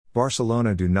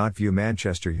Barcelona do not view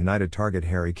Manchester United target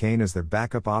Harry Kane as their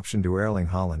backup option to Erling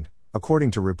Haaland,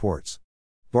 according to reports.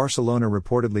 Barcelona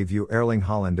reportedly view Erling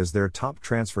Haaland as their top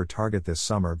transfer target this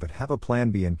summer but have a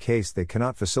plan B in case they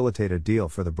cannot facilitate a deal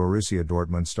for the Borussia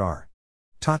Dortmund star.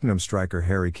 Tottenham striker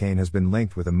Harry Kane has been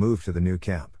linked with a move to the Nou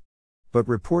Camp. But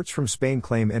reports from Spain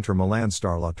claim Inter Milan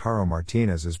star Lautaro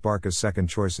Martinez is Barca's second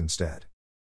choice instead.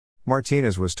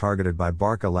 Martinez was targeted by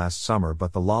Barca last summer,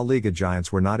 but the La Liga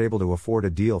giants were not able to afford a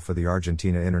deal for the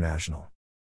Argentina international.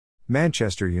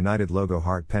 Manchester United logo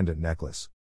heart pendant necklace.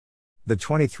 The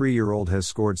 23-year-old has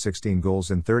scored 16 goals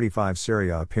in 35 Serie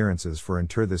A appearances for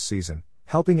Inter this season,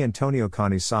 helping Antonio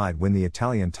Conte's side win the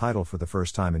Italian title for the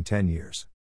first time in 10 years.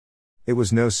 It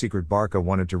was no secret Barca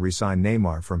wanted to re-sign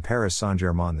Neymar from Paris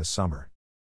Saint-Germain this summer.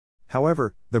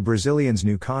 However, the Brazilian's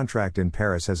new contract in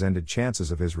Paris has ended chances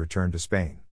of his return to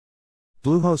Spain.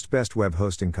 Bluehost Best Web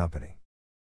Hosting Company.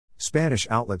 Spanish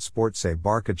outlet Sport say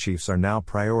Barca Chiefs are now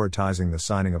prioritizing the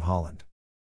signing of Haaland.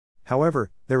 However,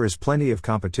 there is plenty of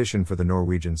competition for the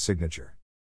Norwegian signature.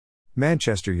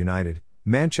 Manchester United,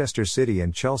 Manchester City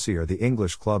and Chelsea are the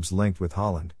English clubs linked with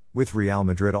Haaland, with Real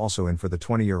Madrid also in for the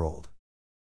 20-year-old.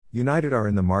 United are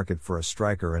in the market for a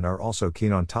striker and are also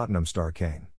keen on Tottenham star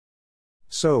Kane.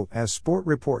 So, as Sport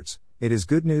reports, it is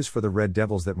good news for the Red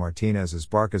Devils that Martinez is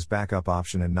Barca's backup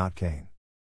option and not Kane.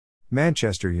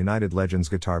 Manchester United legends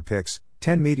guitar picks,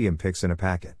 10 medium picks in a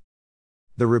packet.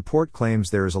 The report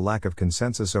claims there is a lack of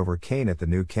consensus over Kane at the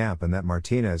Nou Camp and that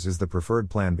Martinez is the preferred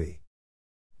plan B.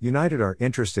 United are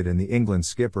interested in the England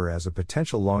skipper as a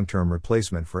potential long-term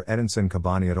replacement for Edinson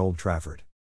Cavani at Old Trafford.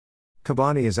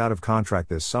 Cavani is out of contract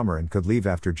this summer and could leave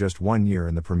after just 1 year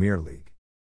in the Premier League.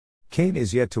 Kane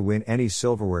is yet to win any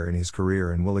silverware in his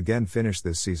career and will again finish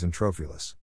this season trophyless.